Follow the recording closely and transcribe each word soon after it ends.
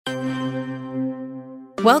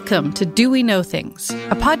Welcome to Do We Know Things,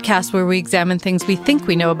 a podcast where we examine things we think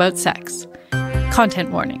we know about sex.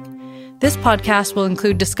 Content warning. This podcast will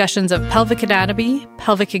include discussions of pelvic anatomy,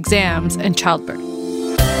 pelvic exams, and childbirth.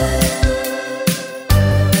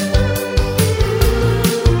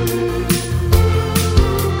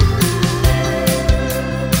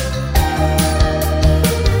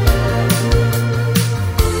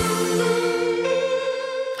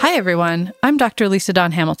 Hi, everyone. I'm Dr. Lisa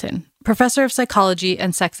Dawn Hamilton, professor of psychology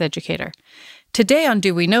and sex educator. Today on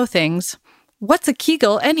Do We Know Things, what's a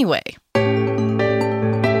Kegel anyway?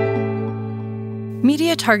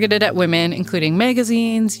 Media targeted at women, including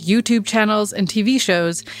magazines, YouTube channels, and TV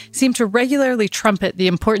shows, seem to regularly trumpet the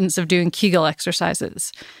importance of doing Kegel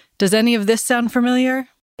exercises. Does any of this sound familiar?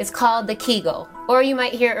 It's called the Kegel, or you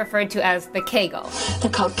might hear it referred to as the Kegel. They're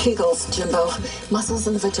called Kegels, Jimbo. Muscles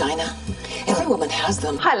in the vagina. Every woman has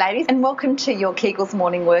them. Hi, ladies, and welcome to your Kegels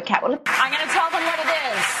morning workout. I'm going to tell them what it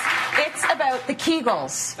is. It's about the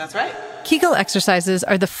Kegels. That's right. Kegel exercises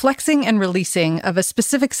are the flexing and releasing of a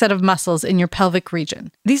specific set of muscles in your pelvic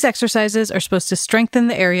region. These exercises are supposed to strengthen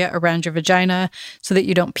the area around your vagina so that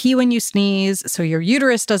you don't pee when you sneeze, so your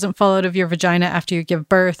uterus doesn't fall out of your vagina after you give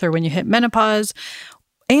birth or when you hit menopause,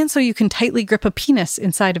 and so you can tightly grip a penis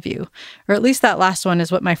inside of you. Or at least that last one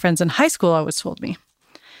is what my friends in high school always told me.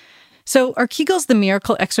 So are Kegels the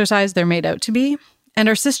miracle exercise they're made out to be? And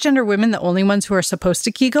are cisgender women the only ones who are supposed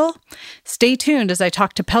to Kegel? Stay tuned as I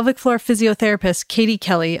talk to pelvic floor physiotherapist Katie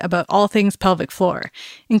Kelly about all things pelvic floor,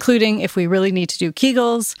 including if we really need to do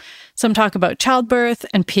Kegels, some talk about childbirth,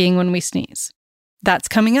 and peeing when we sneeze. That's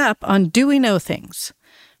coming up on Do We Know Things?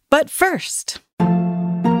 But first,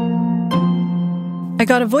 I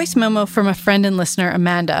got a voice memo from a friend and listener,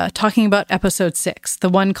 Amanda, talking about episode 6, the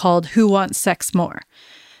one called Who Wants Sex More?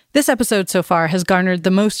 This episode so far has garnered the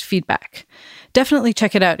most feedback. Definitely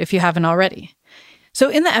check it out if you haven't already. So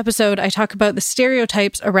in the episode, I talk about the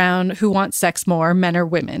stereotypes around who wants sex more, men or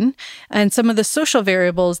women, and some of the social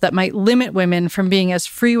variables that might limit women from being as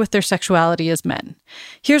free with their sexuality as men.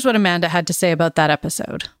 Here's what Amanda had to say about that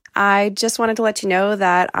episode. I just wanted to let you know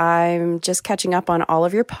that I'm just catching up on all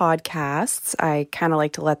of your podcasts. I kind of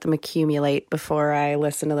like to let them accumulate before I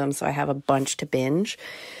listen to them, so I have a bunch to binge.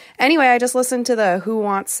 Anyway, I just listened to the Who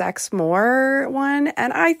Wants Sex More one,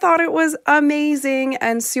 and I thought it was amazing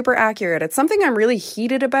and super accurate. It's something I'm really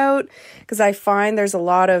heated about because I find there's a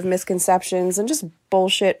lot of misconceptions and just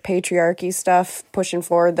bullshit patriarchy stuff pushing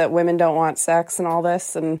forward that women don't want sex and all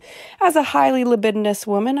this. And as a highly libidinous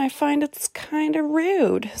woman, I find it's kind of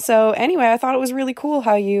rude. So anyway, I thought it was really cool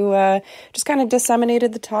how you just kind of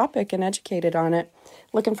disseminated the topic and educated on it.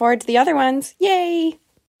 Looking forward to the other ones. Yay!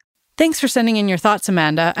 Thanks for sending in your thoughts,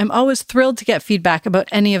 Amanda. I'm always thrilled to get feedback about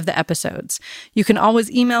any of the episodes. You can always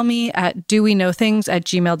email me at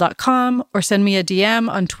doweknowthings@gmail.com or send me a DM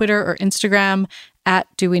on Twitter or Instagram at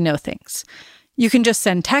doweknowthings. You can just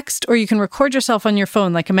send text or you can record yourself on your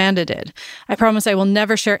phone like Amanda did. I promise I will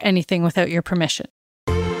never share anything without your permission.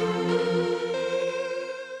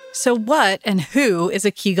 So what and who is a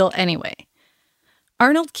Kegel anyway?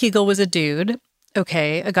 Arnold Kegel was a dude, a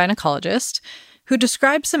gynecologist, who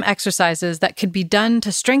described some exercises that could be done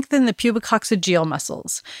to strengthen the pubococcygeal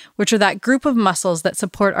muscles, which are that group of muscles that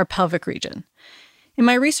support our pelvic region. In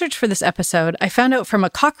my research for this episode, I found out from a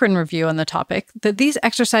Cochrane review on the topic that these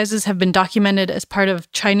exercises have been documented as part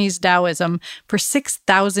of Chinese Taoism for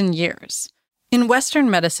 6,000 years. In Western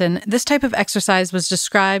medicine, this type of exercise was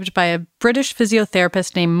described by a British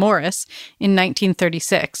physiotherapist named Morris in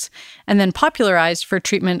 1936, and then popularized for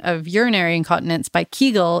treatment of urinary incontinence by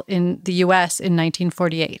Kegel in the US in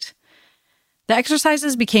 1948. The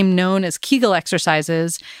exercises became known as Kegel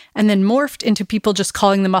exercises, and then morphed into people just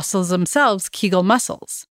calling the muscles themselves Kegel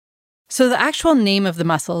muscles. So the actual name of the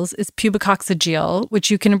muscles is pubococcygeal,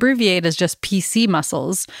 which you can abbreviate as just PC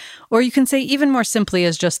muscles, or you can say even more simply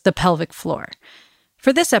as just the pelvic floor.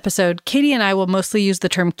 For this episode, Katie and I will mostly use the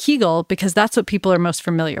term Kegel because that's what people are most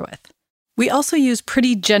familiar with. We also use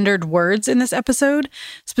pretty gendered words in this episode,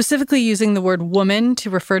 specifically using the word woman to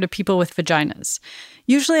refer to people with vaginas.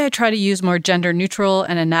 Usually I try to use more gender-neutral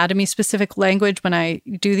and anatomy-specific language when I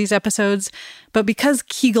do these episodes, but because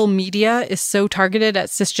Kegel media is so targeted at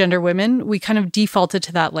cisgender women, we kind of defaulted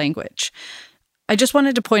to that language. I just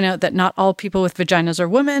wanted to point out that not all people with vaginas are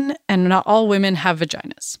women, and not all women have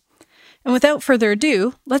vaginas. And without further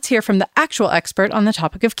ado, let's hear from the actual expert on the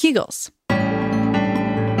topic of Kegels.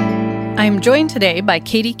 I'm joined today by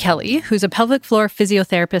Katie Kelly, who's a pelvic floor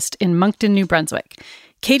physiotherapist in Moncton, New Brunswick.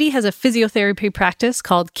 Katie has a physiotherapy practice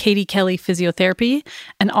called Katie Kelly Physiotherapy,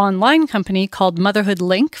 an online company called Motherhood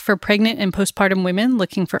Link for pregnant and postpartum women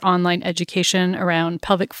looking for online education around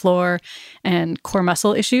pelvic floor and core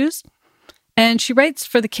muscle issues. And she writes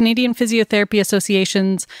for the Canadian Physiotherapy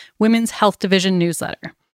Association's Women's Health Division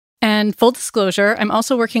newsletter. And full disclosure, I'm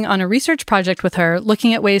also working on a research project with her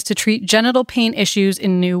looking at ways to treat genital pain issues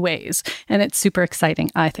in new ways. And it's super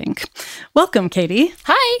exciting, I think. Welcome, Katie.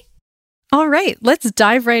 Hi. All right, let's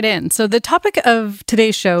dive right in. So the topic of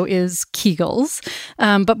today's show is Kegels.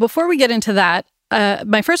 But before we get into that,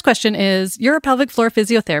 my first question is, you're a pelvic floor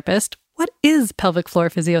physiotherapist. What is pelvic floor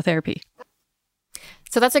physiotherapy?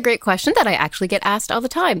 So that's a great question that I actually get asked all the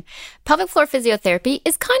time. Pelvic floor physiotherapy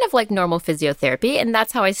is kind of like normal physiotherapy, and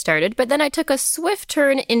that's how I started. But then I took a swift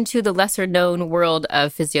turn into the lesser known world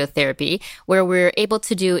of physiotherapy, where we're able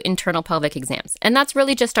to do internal pelvic exams. And that's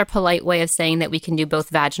really just our polite way of saying that we can do both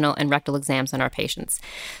vaginal and rectal exams on our patients.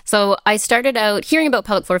 So I started out hearing about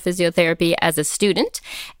pelvic floor physiotherapy as a student,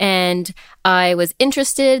 and I was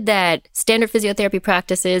interested that standard physiotherapy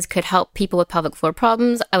practices could help people with pelvic floor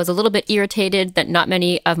problems. I was a little bit irritated that not many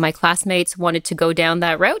of my classmates wanted to go down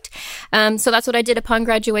that route. So that's what I did upon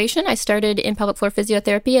graduation. I started in pelvic floor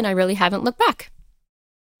physiotherapy, and I really haven't looked back.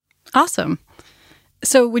 Awesome.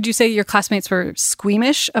 So would you say your classmates were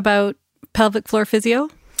squeamish about pelvic floor physio?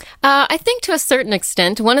 I think to a certain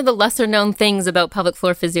extent. One of the lesser known things about pelvic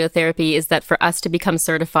floor physiotherapy is that for us to become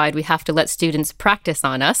certified, we have to let students practice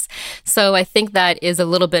on us. So I think that is a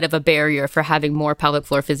little bit of a barrier for having more pelvic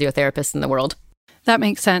floor physiotherapists in the world. That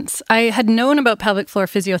makes sense. I had known about pelvic floor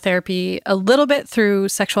physiotherapy a little bit through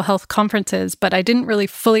sexual health conferences, but I didn't really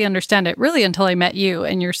fully understand it really until I met you.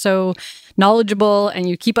 And you're so knowledgeable and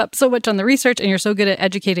you keep up so much on the research and you're so good at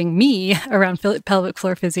educating me around pelvic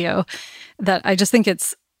floor physio that I just think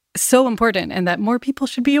it's so important and that more people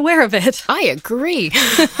should be aware of it. I agree.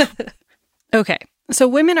 Okay. So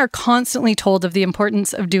women are constantly told of the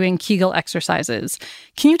importance of doing Kegel exercises.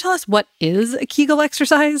 Can you tell us what is a Kegel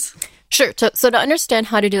exercise? Sure. So to understand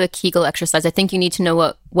how to do a Kegel exercise, I think you need to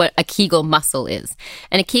know what a Kegel muscle is.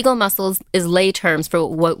 And a Kegel muscle is lay terms for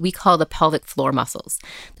what we call the pelvic floor muscles.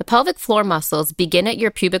 The pelvic floor muscles begin at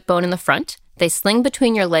your pubic bone in the front. They sling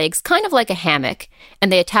between your legs, kind of like a hammock,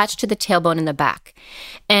 and they attach to the tailbone in the back.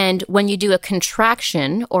 And when you do a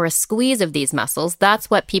contraction or a squeeze of these muscles, that's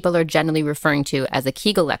what people are generally referring to as a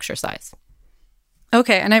Kegel exercise.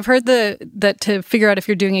 Okay, and I've heard that to figure out if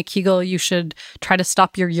you're doing a Kegel, you should try to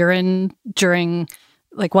stop your urine during,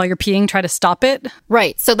 like while you're peeing, try to stop it.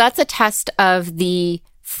 Right, so that's a test of the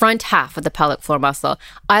front half of the pelvic floor muscle.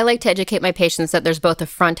 I like to educate my patients that there's both a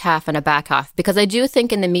front half and a back half, because I do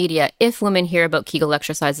think in the media, if women hear about Kegel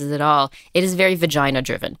exercises at all, it is very vagina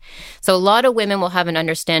driven. So a lot of women will have an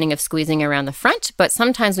understanding of squeezing around the front, but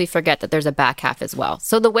sometimes we forget that there's a back half as well.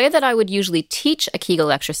 So the way that I would usually teach a Kegel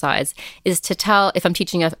exercise is to tell, if I'm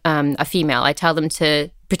teaching a female, I tell them to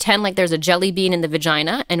pretend like there's a jelly bean in the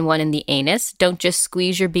vagina and one in the anus. Don't just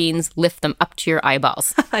squeeze your beans, lift them up to your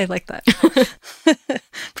eyeballs. I like that.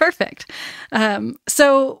 Perfect.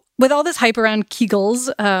 So with all this hype around Kegels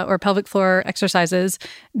or pelvic floor exercises,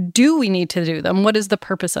 do we need to do them? What is the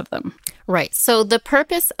purpose of them? Right. So the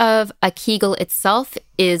purpose of a Kegel itself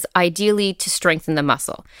is ideally to strengthen the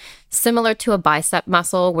muscle. Similar to a bicep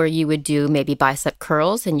muscle where you would do maybe bicep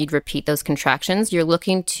curls and you'd repeat those contractions, you're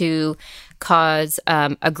looking to cause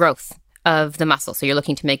a growth of the muscle. So you're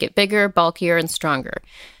looking to make it bigger, bulkier, and stronger.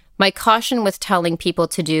 My caution with telling people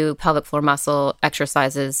to do pelvic floor muscle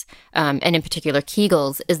exercises, and in particular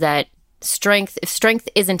Kegels, is that if strength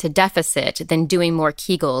isn't a deficit, then doing more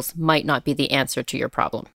Kegels might not be the answer to your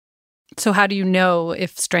problem. So how do you know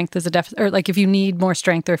if strength is a deficit, or like if you need more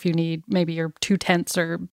strength, or if you need, maybe you're too tense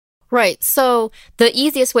or... Right. So the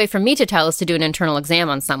easiest way for me to tell is to do an internal exam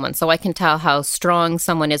on someone. So I can tell how strong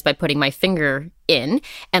someone is by putting my finger in,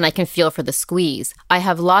 and I can feel for the squeeze. I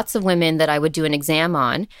have lots of women that I would do an exam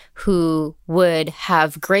on who would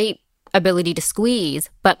have great ability to squeeze,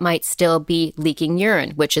 but might still be leaking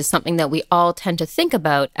urine, which is something that we all tend to think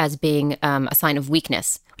about as being a sign of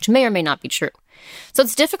weakness, which may or may not be true. So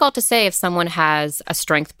it's difficult to say if someone has a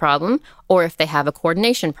strength problem or if they have a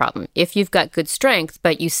coordination problem. If you've got good strength,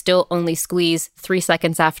 but you still only squeeze 3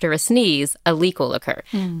 seconds after a sneeze, a leak will occur.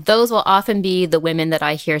 Those will often be the women that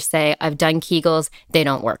I hear say, I've done Kegels, they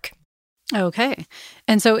don't work. Okay.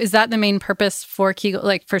 And so is that the main purpose for Kegel,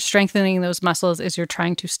 like for strengthening those muscles, is you're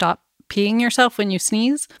trying to stop peeing yourself when you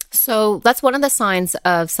sneeze? So that's one of the signs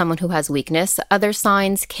of someone who has weakness. Other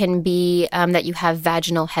signs can be that you have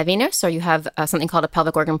vaginal heaviness, or you have something called a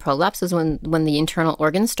pelvic organ prolapse, is when the internal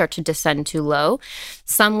organs start to descend too low.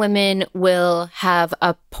 Some women will have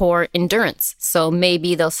a poor endurance. So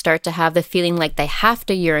maybe they'll start to have the feeling like they have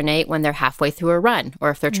to urinate when they're halfway through a run, or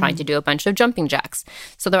if they're trying to do a bunch of jumping jacks.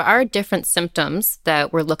 So there are different symptoms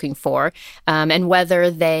that we're looking for, and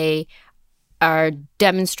whether they are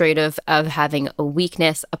demonstrative of having a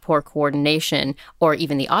weakness, a poor coordination, or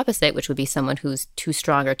even the opposite, which would be someone who's too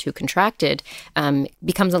strong or too contracted,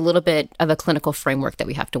 becomes a little bit of a clinical framework that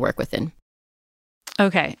we have to work within.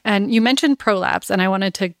 Okay. And you mentioned prolapse, and I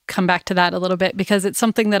wanted to come back to that a little bit because it's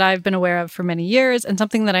something that I've been aware of for many years and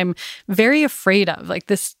something that I'm very afraid of. Like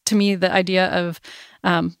this, to me, the idea of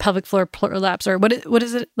pelvic floor prolapse, or what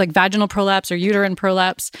is it? Like vaginal prolapse or uterine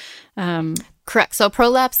prolapse? Correct. So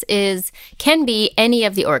prolapse can be any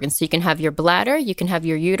of the organs. So you can have your bladder, you can have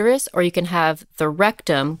your uterus, or you can have the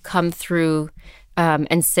rectum come through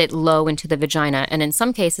and sit low into the vagina. And in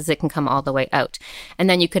some cases, it can come all the way out. And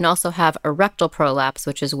then you can also have a rectal prolapse,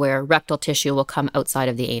 which is where rectal tissue will come outside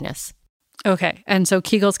of the anus. Okay. And so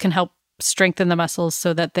Kegels can help strengthen the muscles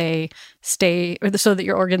so that they stay, or so that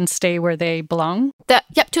your organs stay where they belong?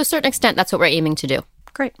 Yep, to a certain extent, that's what we're aiming to do.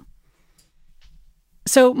 Great.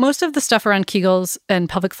 So most of the stuff around Kegels and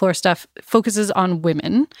pelvic floor stuff focuses on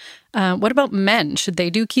women. What about men? Should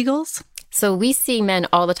they do Kegels? So we see men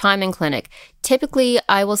all the time in clinic. Typically,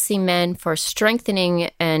 I will see men for strengthening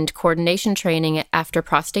and coordination training after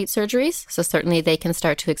prostate surgeries. So certainly they can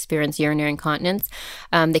start to experience urinary incontinence.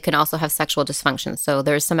 They can also have sexual dysfunction. So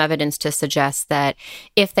there's some evidence to suggest that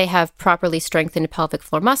if they have properly strengthened pelvic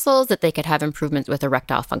floor muscles, that they could have improvements with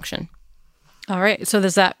erectile function. All right. So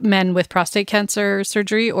does that men with prostate cancer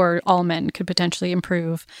surgery, or all men could potentially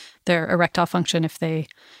improve their erectile function if they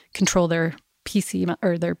control their PC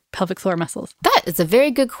or their pelvic floor muscles? That is a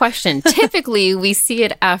very good question. Typically, we see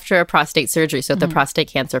it after a prostate surgery, so the prostate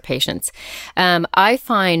cancer patients. I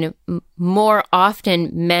find more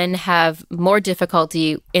often men have more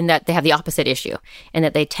difficulty in that they have the opposite issue, and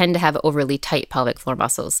that they tend to have overly tight pelvic floor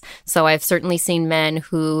muscles. So I've certainly seen men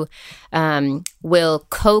who will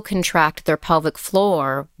co-contract their pelvic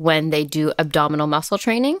floor when they do abdominal muscle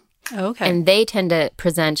training. Okay. And they tend to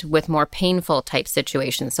present with more painful type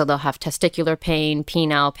situations. So they'll have testicular pain,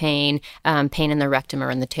 penile pain, pain in the rectum or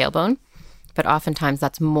in the tailbone. But oftentimes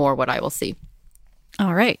that's more what I will see.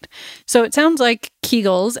 All right. So it sounds like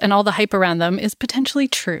Kegels and all the hype around them is potentially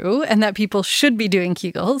true, and that people should be doing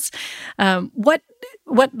Kegels. What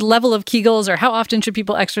level of Kegels, or how often should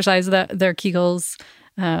people exercise their Kegels?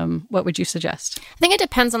 What would you suggest? I think it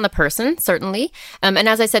depends on the person, certainly. And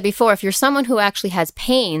as I said before, if you're someone who actually has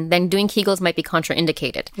pain, then doing Kegels might be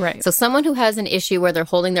contraindicated. Right. So someone who has an issue where they're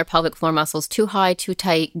holding their pelvic floor muscles too high, too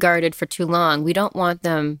tight, guarded for too long, we don't want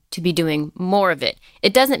them to be doing more of it.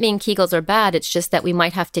 It doesn't mean Kegels are bad. It's just that we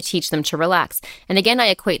might have to teach them to relax. And again, I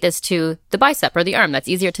equate this to the bicep or the arm. That's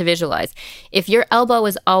easier to visualize. If your elbow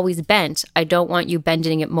is always bent, I don't want you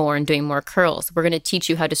bending it more and doing more curls. We're going to teach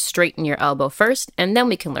you how to straighten your elbow first, and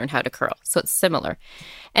then we can learn how to curl. So it's similar.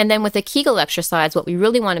 And then with a Kegel exercise, what we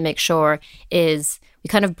really want to make sure is we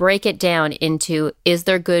kind of break it down into, is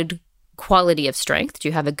there good quality of strength? Do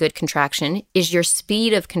you have a good contraction? Is your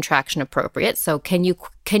speed of contraction appropriate? So can you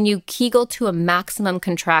Kegel to a maximum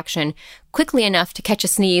contraction quickly enough to catch a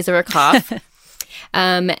sneeze or a cough?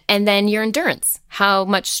 And then your endurance. How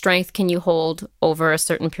much strength can you hold over a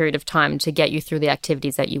certain period of time to get you through the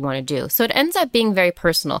activities that you want to do? So it ends up being very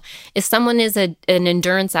personal. If someone is an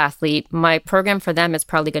endurance athlete, my program for them is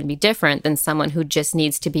probably going to be different than someone who just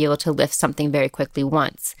needs to be able to lift something very quickly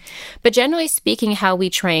once. But generally speaking, how we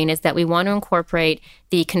train is that we want to incorporate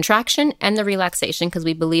the contraction and the relaxation, because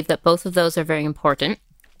we believe that both of those are very important.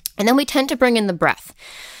 And then we tend to bring in the breath.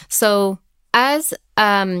 So as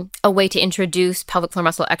a way to introduce pelvic floor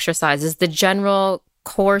muscle exercises, the general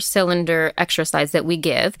core cylinder exercise that we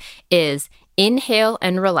give is inhale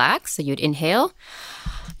and relax. So you'd inhale,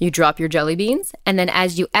 you drop your jelly beans, and then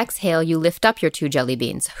as you exhale, you lift up your 2 jelly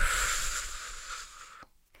beans.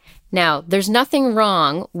 Now, there's nothing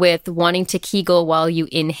wrong with wanting to Kegel while you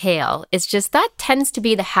inhale. It's just that tends to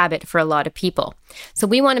be the habit for a lot of people. So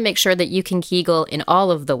we want to make sure that you can Kegel in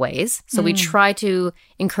all of the ways. So we try to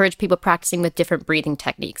encourage people practicing with different breathing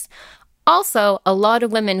techniques. Also, a lot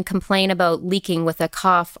of women complain about leaking with a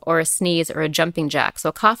cough or a sneeze or a jumping jack. So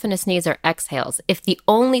a cough and a sneeze are exhales. If the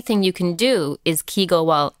only thing you can do is Kegel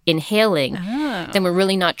while inhaling, then we're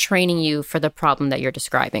really not training you for the problem that you're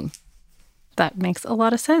describing. That makes a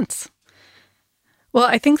lot of sense. Well,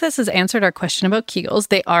 I think this has answered our question about Kegels.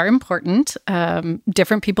 They are important.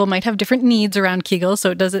 Different people might have different needs around Kegels,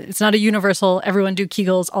 so it's not a universal, everyone do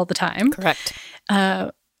Kegels all the time. Correct.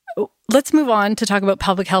 Let's move on to talk about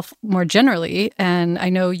pelvic health more generally. And I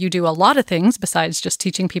know you do a lot of things besides just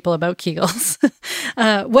teaching people about Kegels.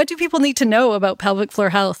 What do people need to know about pelvic floor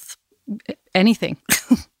health? Anything.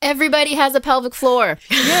 Everybody has a pelvic floor.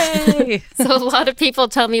 Yay! So a lot of people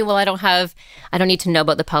tell me, well, I don't need to know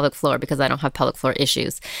about the pelvic floor because I don't have pelvic floor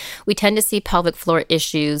issues. We tend to see pelvic floor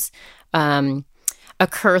issues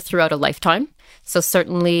occur throughout a lifetime. So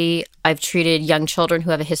certainly I've treated young children who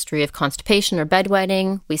have a history of constipation or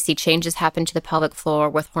bedwetting. We see changes happen to the pelvic floor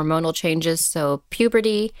with hormonal changes. So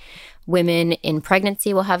puberty, women in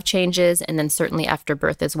pregnancy will have changes, and then certainly after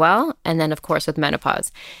birth as well. And then, of course, with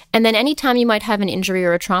menopause. And then anytime you might have an injury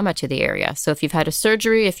or a trauma to the area. So if you've had a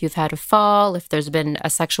surgery, if you've had a fall, if there's been a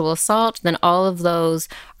sexual assault, then all of those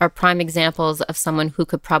are prime examples of someone who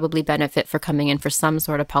could probably benefit for coming in for some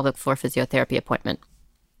sort of pelvic floor physiotherapy appointment.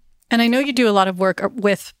 And I know you do a lot of work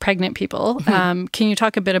with pregnant people. Can you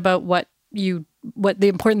talk a bit about what the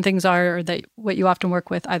important things are, or what you often work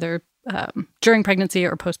with either during pregnancy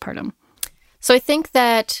or postpartum? So I think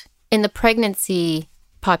that in the pregnancy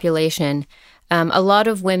population, a lot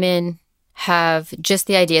of women have just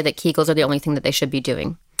the idea that Kegels are the only thing that they should be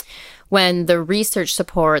doing, when the research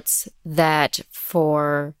supports that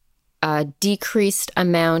for a decreased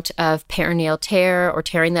amount of perineal tear or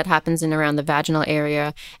tearing that happens in around the vaginal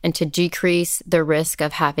area, and to decrease the risk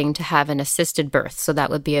of having to have an assisted birth. So that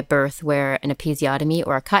would be a birth where an episiotomy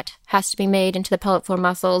or a cut has to be made into the pelvic floor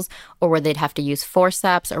muscles, or where they'd have to use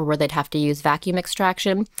forceps, or where they'd have to use vacuum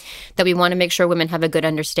extraction, that we want to make sure women have a good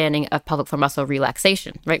understanding of pelvic floor muscle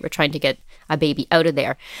relaxation, right? We're trying to get a baby out of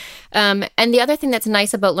there. And the other thing that's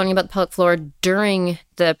nice about learning about the pelvic floor during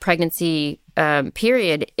the pregnancy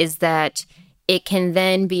period is that it can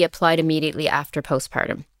then be applied immediately after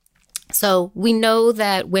postpartum. So we know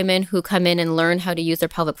that women who come in and learn how to use their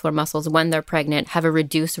pelvic floor muscles when they're pregnant have a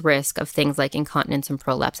reduced risk of things like incontinence and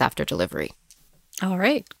prolapse after delivery. All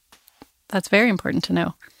right. That's very important to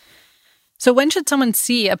know. So when should someone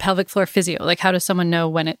see a pelvic floor physio? Like, how does someone know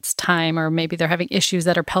when it's time, or maybe they're having issues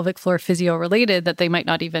that are pelvic floor physio related that they might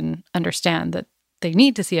not even understand that they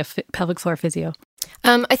need to see a pelvic floor physio?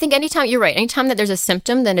 I think you're right. Anytime that there's a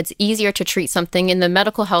symptom, then it's easier to treat something. In the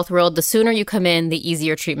medical health world, the sooner you come in, the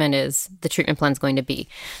easier the treatment plan is going to be.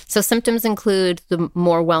 So symptoms include the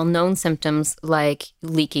more well-known symptoms like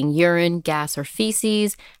leaking urine, gas, or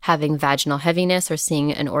feces, having vaginal heaviness, or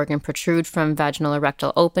seeing an organ protrude from vaginal or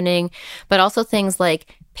rectal opening, but also things like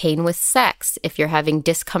pain with sex, if you're having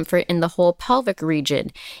discomfort in the whole pelvic region,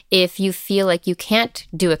 if you feel like you can't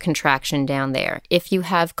do a contraction down there, if you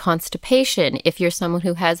have constipation, if you're someone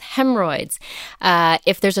who has hemorrhoids,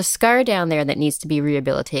 if there's a scar down there that needs to be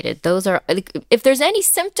rehabilitated. If there's any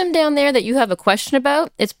symptom down there that you have a question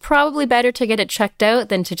about, it's probably better to get it checked out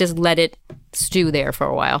than to just let it stew there for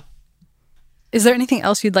a while. Is there anything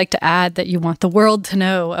else you'd like to add that you want the world to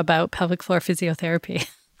know about pelvic floor physiotherapy?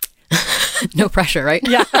 No pressure, right?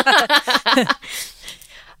 Yeah.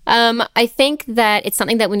 I think that it's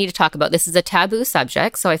something that we need to talk about. This is a taboo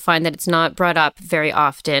subject, so I find that it's not brought up very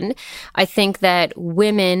often. I think that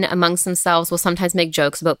women amongst themselves will sometimes make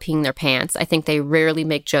jokes about peeing their pants. I think they rarely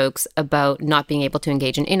make jokes about not being able to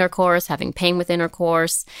engage in intercourse, having pain with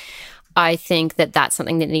intercourse. I think that that's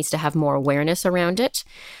something that needs to have more awareness around it.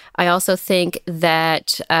 I also think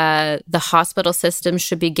that the hospital system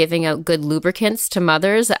should be giving out good lubricants to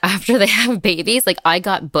mothers after they have babies. Like, I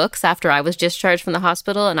got books after I was discharged from the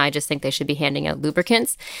hospital, and I just think they should be handing out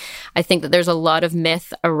lubricants. I think that there's a lot of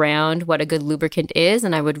myth around what a good lubricant is,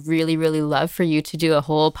 and I would really, really love for you to do a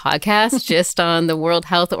whole podcast just on the World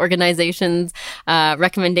Health Organization's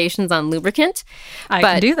recommendations on lubricant. I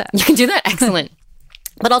can do that. You can do that? Excellent.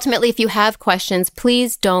 But ultimately, if you have questions,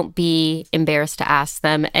 please don't be embarrassed to ask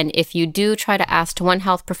them. And if you do try to ask to one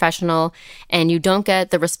health professional and you don't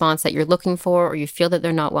get the response that you're looking for, or you feel that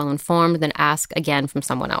they're not well informed, then ask again from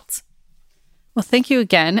someone else. Well, thank you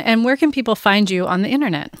again. And where can people find you on the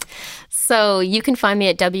internet? So you can find me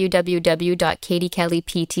at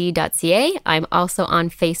www.katiekellypt.ca. I'm also on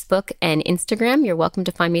Facebook and Instagram. You're welcome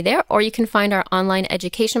to find me there. Or you can find our online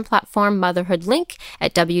education platform, Motherhood Link,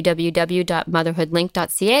 at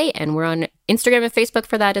www.motherhoodlink.ca. And we're on Instagram and Facebook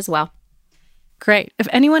for that as well. Great. If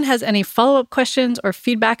anyone has any follow-up questions or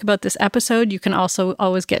feedback about this episode, you can also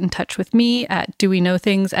always get in touch with me at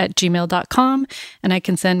doweknowthings@gmail.com. And I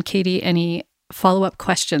can send Katie any follow-up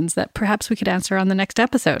questions that perhaps we could answer on the next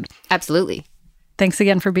episode. Absolutely. Thanks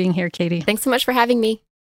again for being here, Katie. Thanks so much for having me.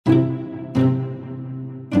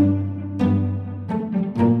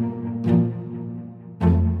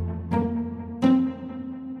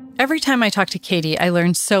 Every time I talk to Katie, I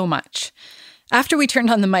learn so much. After we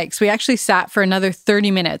turned on the mics, we actually sat for another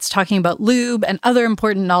 30 minutes talking about lube and other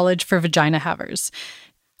important knowledge for vagina havers.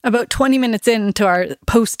 About 20 minutes into our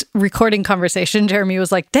post-recording conversation, Jeremy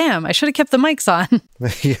was like, damn, I should have kept the mics on.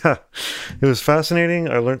 Yeah, it was fascinating.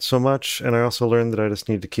 I learned so much, and I also learned that I just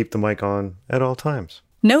need to keep the mic on at all times.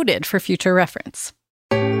 Noted for future reference.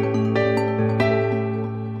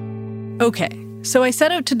 Okay, so I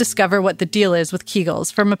set out to discover what the deal is with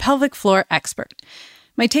Kegels from a pelvic floor expert.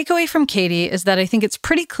 My takeaway from Katie is that I think it's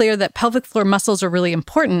pretty clear that pelvic floor muscles are really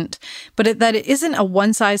important, but that it isn't a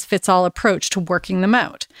one-size-fits-all approach to working them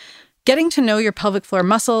out. Getting to know your pelvic floor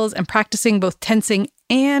muscles and practicing both tensing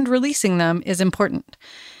and releasing them is important.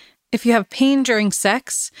 If you have pain during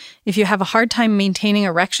sex, if you have a hard time maintaining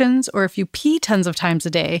erections, or if you pee tons of times a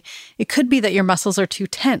day, it could be that your muscles are too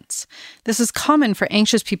tense. This is common for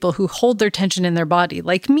anxious people who hold their tension in their body,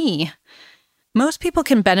 like me. Most people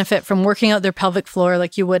can benefit from working out their pelvic floor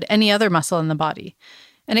like you would any other muscle in the body.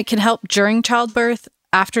 And it can help during childbirth,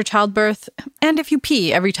 after childbirth, and if you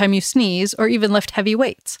pee every time you sneeze or even lift heavy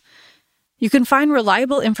weights. You can find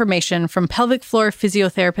reliable information from pelvic floor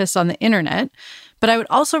physiotherapists on the internet, but I would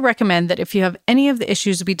also recommend that if you have any of the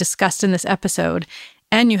issues we discussed in this episode,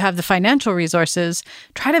 and you have the financial resources,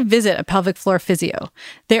 try to visit a pelvic floor physio.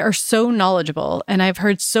 They are so knowledgeable, and I've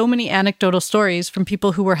heard so many anecdotal stories from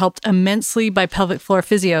people who were helped immensely by pelvic floor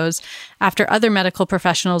physios after other medical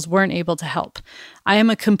professionals weren't able to help. I am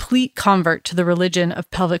a complete convert to the religion of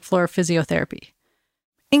pelvic floor physiotherapy.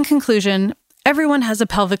 In conclusion, everyone has a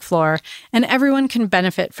pelvic floor, and everyone can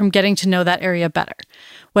benefit from getting to know that area better.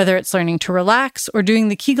 Whether it's learning to relax or doing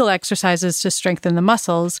the Kegel exercises to strengthen the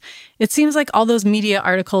muscles, it seems like all those media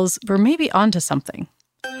articles were maybe onto something.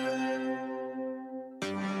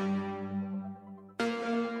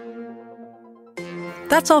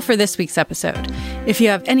 That's all for this week's episode. If you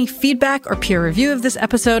have any feedback or peer review of this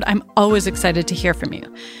episode, I'm always excited to hear from you.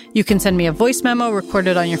 You can send me a voice memo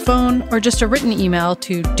recorded on your phone or just a written email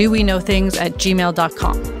to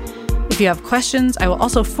doweknowthings@gmail.com. If you have questions, I will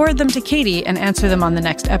also forward them to Katie and answer them on the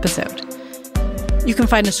next episode. You can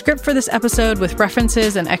find a script for this episode with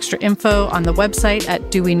references and extra info on the website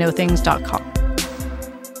at doweknowthings.com.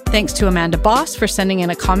 Thanks to Amanda Boss for sending in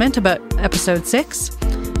a comment about episode 6.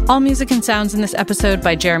 All music and sounds in this episode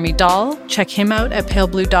by Jeremy Dahl. Check him out at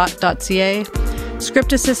paleblue.ca.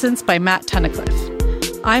 Script assistance by Matt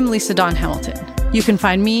Tunnicliffe. I'm Lisa Dawn Hamilton. You can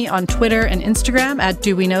find me on Twitter and Instagram at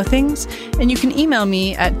doweknowthings, and you can email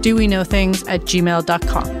me at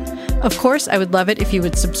doweknowthings@gmail.com. Of course, I would love it if you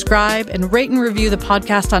would subscribe and rate and review the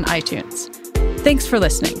podcast on iTunes. Thanks for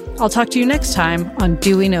listening. I'll talk to you next time on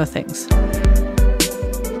Do We Know Things?